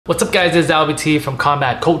What's up guys, it's LBT from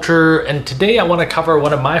Combat Culture, and today I want to cover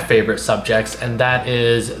one of my favorite subjects, and that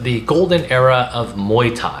is the golden era of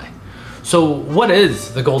Muay Thai. So what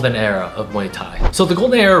is the golden era of Muay Thai? So the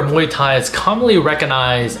golden era of Muay Thai is commonly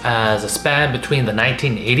recognized as a span between the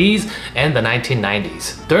 1980s and the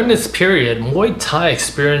 1990s. During this period, Muay Thai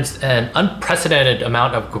experienced an unprecedented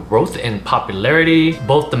amount of growth in popularity,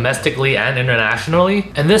 both domestically and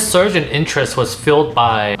internationally. And this surge in interest was fueled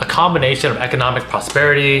by a combination of economic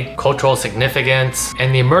prosperity, cultural significance,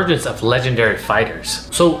 and the emergence of legendary fighters.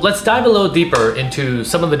 So let's dive a little deeper into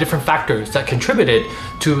some of the different factors that contributed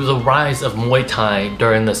to the rise of Muay Thai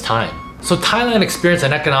during this time. So Thailand experienced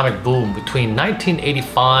an economic boom between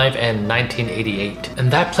 1985 and 1988,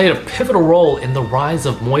 and that played a pivotal role in the rise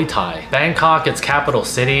of Muay Thai. Bangkok, its capital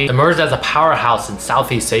city, emerged as a powerhouse in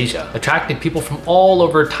Southeast Asia, attracting people from all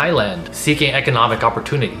over Thailand seeking economic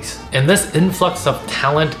opportunities. And this influx of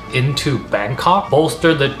talent into Bangkok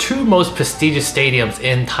bolstered the two most prestigious stadiums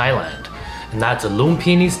in Thailand, and that's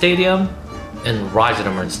Lumpini Stadium and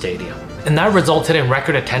Rajadamnern Stadium. And that resulted in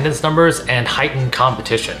record attendance numbers and heightened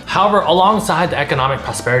competition. However, alongside the economic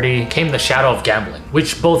prosperity came the shadow of gambling,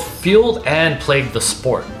 which both fueled and plagued the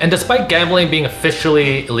sport. And despite gambling being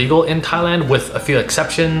officially illegal in Thailand with a few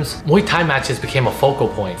exceptions, Muay Thai matches became a focal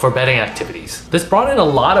point for betting activities. This brought in a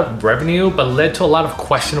lot of revenue, but led to a lot of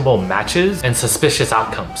questionable matches and suspicious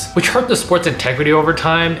outcomes, which hurt the sport's integrity over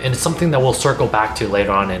time, and is something that we'll circle back to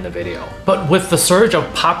later on in the video. But with the surge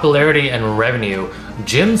of popularity and revenue,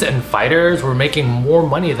 gyms and fighters were making more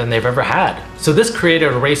money than they've ever had. So this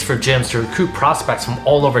created a race for gyms to recruit prospects from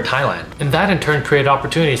all over Thailand. And that in turn created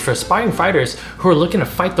opportunities for aspiring fighters who are looking to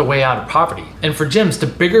fight their way out of poverty. And for gyms, the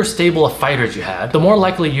bigger stable of fighters you had, the more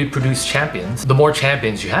likely you'd produce champions. The more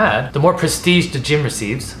champions you had, the more prestige the gym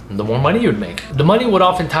receives, and the more money you'd make. The money would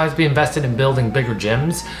oftentimes be invested in building bigger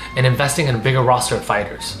gyms and investing in a bigger roster of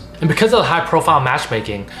fighters. And because of the high profile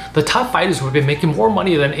matchmaking, the top fighters would be making more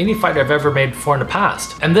money than any fighter I've ever made before in the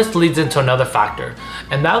past. And this leads into another factor,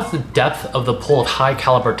 and that's the depth of the pool of high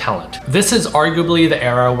caliber talent. This is arguably the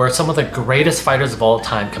era where some of the greatest fighters of all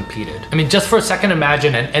time competed. I mean, just for a second,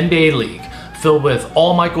 imagine an NBA league filled with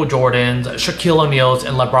all Michael Jordans, Shaquille O'Neals,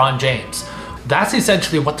 and LeBron James. That's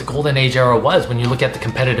essentially what the golden age era was when you look at the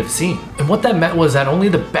competitive scene. And what that meant was that only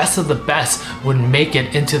the best of the best would make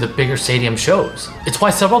it into the bigger stadium shows. It's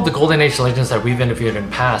why several of the golden age legends that we've interviewed in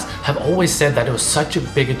the past have always said that it was such a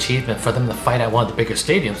big achievement for them to fight at one of the bigger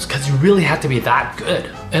stadiums, because you really had to be that good.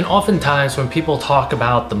 And oftentimes when people talk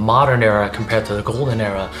about the modern era compared to the golden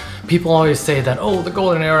era, people always say that, oh, the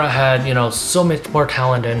golden era had, so much more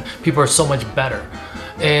talent and people are so much better.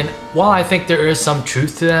 And while I think there is some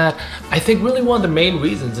truth to that, I think really one of the main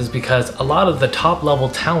reasons is because a lot of the top level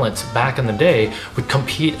talents back in the day would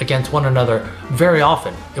compete against one another very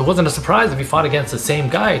often. It wasn't a surprise if you fought against the same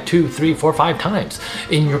guy 2, 3, 4, 5 times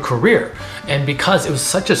in your career. And because it was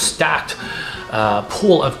such a stacked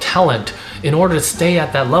pool of talent, in order to stay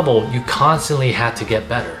at that level, you constantly had to get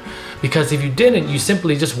better. Because if you didn't, you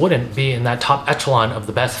simply just wouldn't be in that top echelon of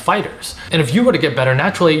the best fighters. And if you were to get better,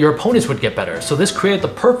 naturally your opponents would get better. So this created the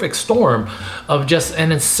perfect storm of just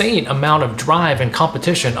an insane amount of drive and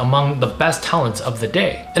competition among the best talents of the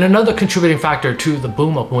day. And another contributing factor to the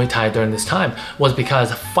boom of Muay Thai during this time was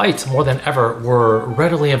because fights more than ever were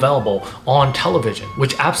readily available on television,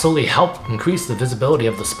 which absolutely helped increase the visibility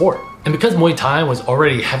of the sport. And because Muay Thai was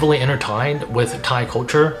already heavily intertwined with Thai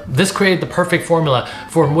culture, this created the perfect formula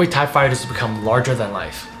for Muay Thai fighters to become larger than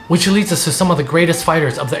life. Which leads us to some of the greatest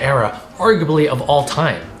fighters of the era, arguably of all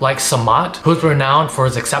time, like Samat, who's renowned for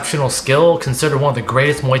his exceptional skill, considered one of the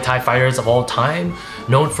greatest Muay Thai fighters of all time,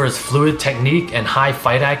 known for his fluid technique and high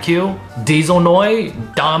fight IQ. Diesel Noi,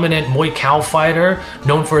 dominant Muay Khao fighter,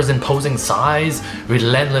 known for his imposing size,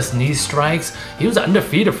 relentless knee strikes. He was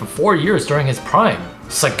undefeated for 4 years during his prime.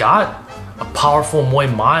 Sagat, a powerful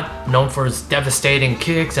Muay Mat, known for his devastating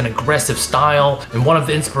kicks and aggressive style, and one of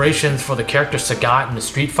the inspirations for the character Sagat in the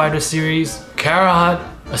Street Fighter series. Karahat,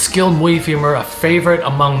 a skilled Muay femur, a favorite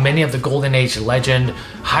among many of the Golden Age legend,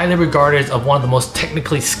 highly regarded as one of the most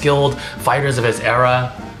technically skilled fighters of his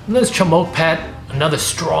era. And there's Chamokpet, another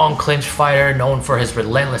strong clinch fighter known for his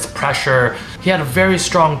relentless pressure. He had a very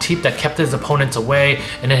strong teep that kept his opponents away,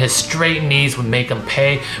 and then his straight knees would make them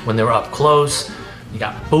pay when they were up close. You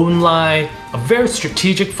got Boonlai, a very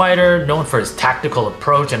strategic fighter known for his tactical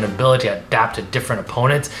approach and ability to adapt to different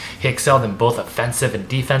opponents. He excelled in both offensive and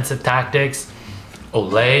defensive tactics.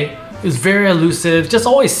 Olay, He was very elusive, just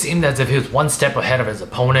always seemed as if he was one step ahead of his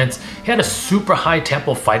opponents. He had a super high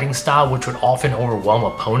tempo fighting style which would often overwhelm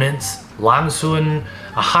opponents. Lam Sun,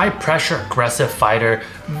 a high pressure aggressive fighter,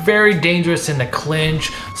 very dangerous in the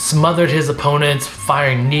clinch, smothered his opponents,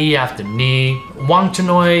 firing knee after knee. Wang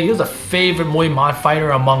Chunoi, he was a favorite Muay Thai fighter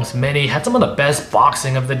amongst many, had some of the best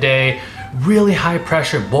boxing of the day. Really high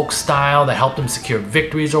pressure box style that helped him secure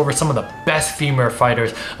victories over some of the best female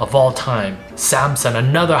fighters of all time. Samson,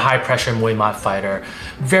 another high pressure Muay Thai fighter.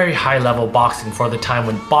 Very high level boxing for the time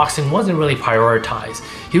when boxing wasn't really prioritized.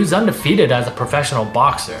 He was undefeated as a professional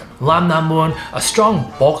boxer. Lam Namun, a strong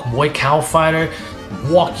bulk Muay Thai fighter,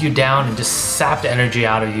 walked you down and just sapped energy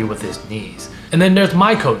out of you with his knees. And then there's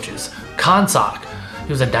my coaches, Kansak.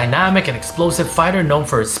 He was a dynamic and explosive fighter known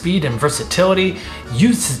for his speed and versatility,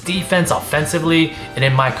 used his defense offensively, and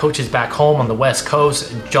in my coaches back home on the West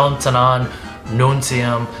Coast, John Sanan,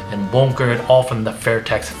 Nuncium, and Bonkert, all from the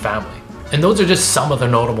Fairtex family. And those are just some of the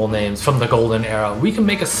notable names from the Golden Era. We can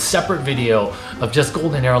make a separate video of just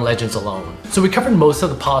Golden Era legends alone. So we covered most of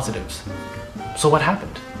the positives. So what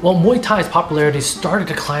happened? Well, Muay Thai's popularity started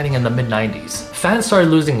declining in the mid-90s. Fans started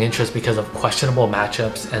losing interest because of questionable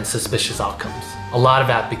matchups and suspicious outcomes. A lot of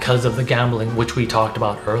that because of the gambling, which we talked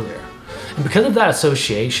about earlier. And because of that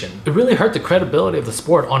association, it really hurt the credibility of the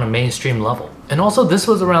sport on a mainstream level. And also this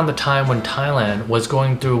was around the time when Thailand was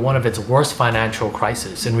going through one of its worst financial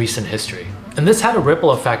crises in recent history. And this had a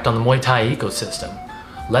ripple effect on the Muay Thai ecosystem.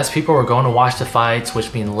 Less people were going to watch the fights,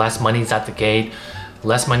 which means less money's at the gate.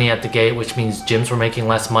 Less money at the gate, which means gyms were making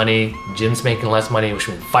less money, gyms making less money, which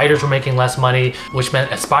means fighters were making less money, which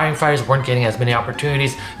meant aspiring fighters weren't getting as many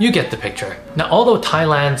opportunities. You get the picture. Now, although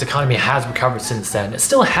Thailand's economy has recovered since then, it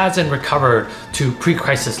still hasn't recovered to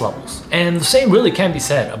pre-crisis levels. And the same really can be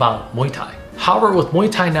said about Muay Thai. However, with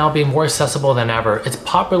Muay Thai now being more accessible than ever, its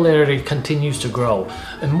popularity continues to grow,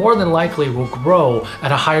 and more than likely will grow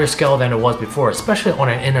at a higher scale than it was before, especially on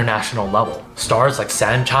an international level. Stars like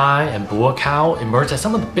Sanchai and Buakaw emerged as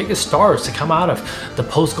some of the biggest stars to come out of the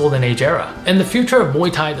post-Golden Age era. And the future of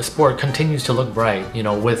Muay Thai, the sport, continues to look bright,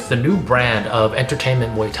 with the new brand of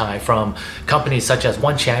entertainment Muay Thai from companies such as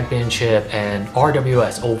One Championship and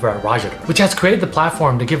RWS over at Rajat, which has created the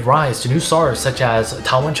platform to give rise to new stars such as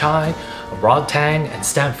Tawan Chai, Rod Tang, and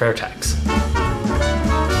Stan Fairtex.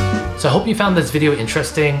 So I hope you found this video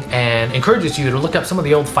interesting and encourages you to look up some of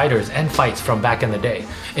the old fighters and fights from back in the day.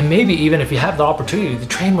 And maybe even if you have the opportunity to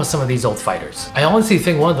train with some of these old fighters. I honestly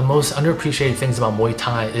think one of the most underappreciated things about Muay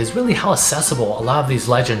Thai is really how accessible a lot of these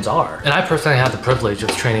legends are. And I personally had the privilege of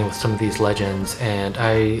training with some of these legends, and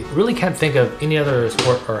I really can't think of any other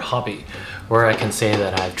sport or hobby where I can say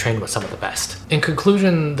that I've trained with some of the best. In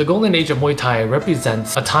conclusion, the golden age of Muay Thai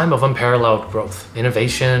represents a time of unparalleled growth,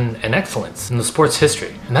 innovation, and excellence in the sport's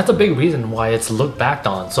history. And that's a big reason why it's looked back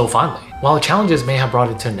on so fondly. While challenges may have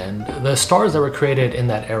brought it to an end, the stars that were created in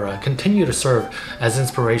that era continue to serve as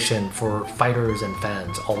inspiration for fighters and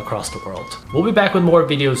fans all across the world. We'll be back with more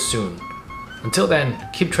videos soon. Until then,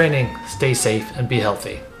 keep training, stay safe, and be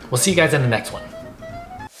healthy. We'll see you guys in the next one.